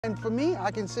And for me,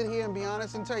 I can sit here and be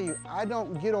honest and tell you, I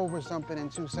don't get over something in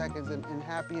 2 seconds and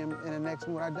happy in the next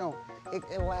mood. I don't. It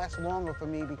lasts longer for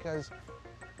me because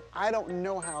I don't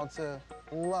know how to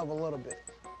love a little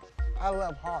bit. I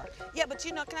love hard. Yeah, but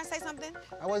you know, can I say something?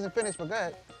 I wasn't finished, but go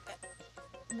ahead.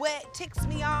 What ticks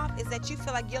me off is that you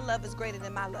feel like your love is greater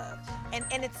than my love.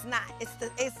 And it's not. It's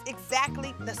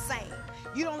exactly the same.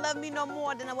 You don't love me no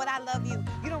more than what I love you.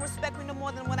 You don't respect me no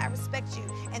more than what I respect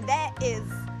you. And that is,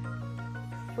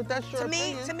 But that's your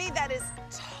opinion. To me, that is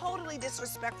totally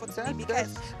disrespectful to me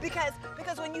because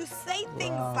when you say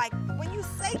things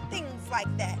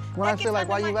like that. When I say like,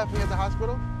 why you left me at the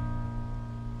hospital?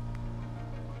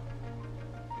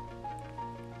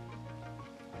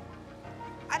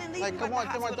 I didn't leave like, you come at on,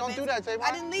 the come on, hospital, don't do that, Tamar.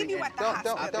 I didn't leave you at the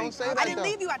hospital. Don't say that. I didn't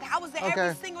leave you at the hospital. I was there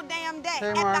every single damn day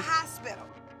at the hospital.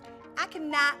 I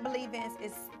cannot believe Vince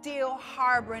is still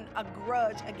harboring a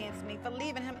grudge against me for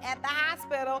leaving him at the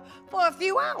hospital for a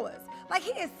few hours. Like,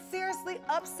 he is seriously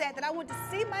upset that I went to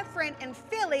see my friend in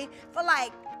Philly for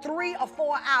like 3 or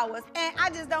 4 hours, and I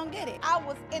just don't get it. I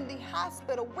was in the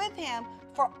hospital with him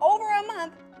for over a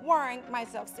month, worrying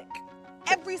myself sick.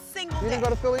 Every single day. You didn't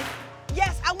go to Philly?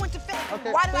 Yes, I went to Philly.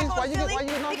 Okay. Why did I go why to Philly? Why you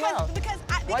getting because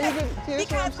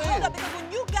hold up, because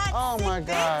when you got sick, my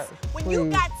God, Vince, when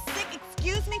you got sick,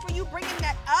 excuse me for you bringing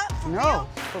that up, for real? No,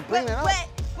 for bringing it up.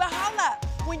 But hold up,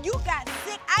 when you got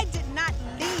sick, I did not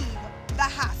leave the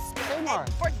hospital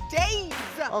for days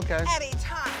at a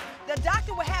time. The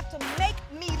doctor would have to make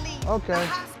me leave the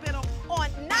hospital on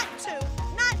not 2,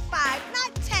 not 5,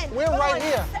 not 10. We're right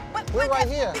here. We're right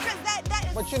here. Because that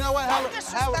is but you know what?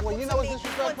 well, you know what's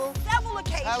disrespectful? On several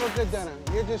occasions. Have a good dinner.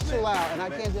 You're just too loud, and I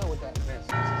can't deal with that. Vince,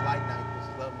 this is light night. This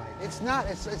is love night. It's not.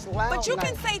 It's loud. But you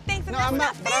can say things, and that's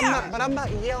not fair. But I'm not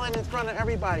yelling in front of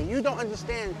everybody. You don't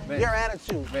understand your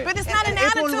attitude. But it's not an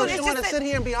attitude. If you want to sit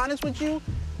here and be honest with you,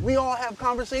 we all have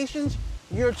conversations.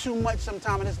 You're too much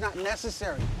sometimes, and it's not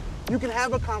necessary. You can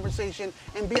have a conversation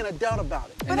and be an adult about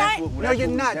it. But no, you're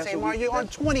not, Tamar. You're on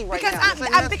 20 right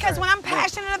now. Because when I'm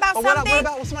passionate about something. What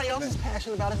about what somebody else is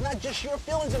passionate about? It's not just your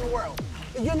feelings in the world.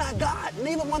 You're not God.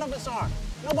 Neither one of us are.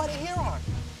 Nobody here are.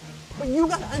 But you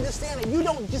got to understand that you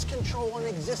don't just control and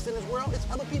exist in this world. It's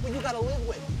other people you got to live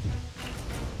with.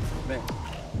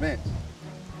 Vince.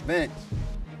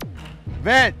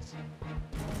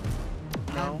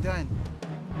 I'm done.